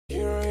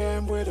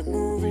where the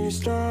movie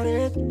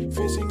started,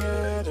 facing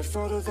at a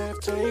photo they've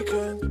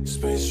taken.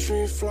 Space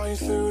tree flying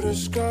through the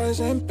skies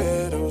and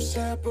battles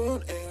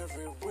happen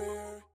everywhere.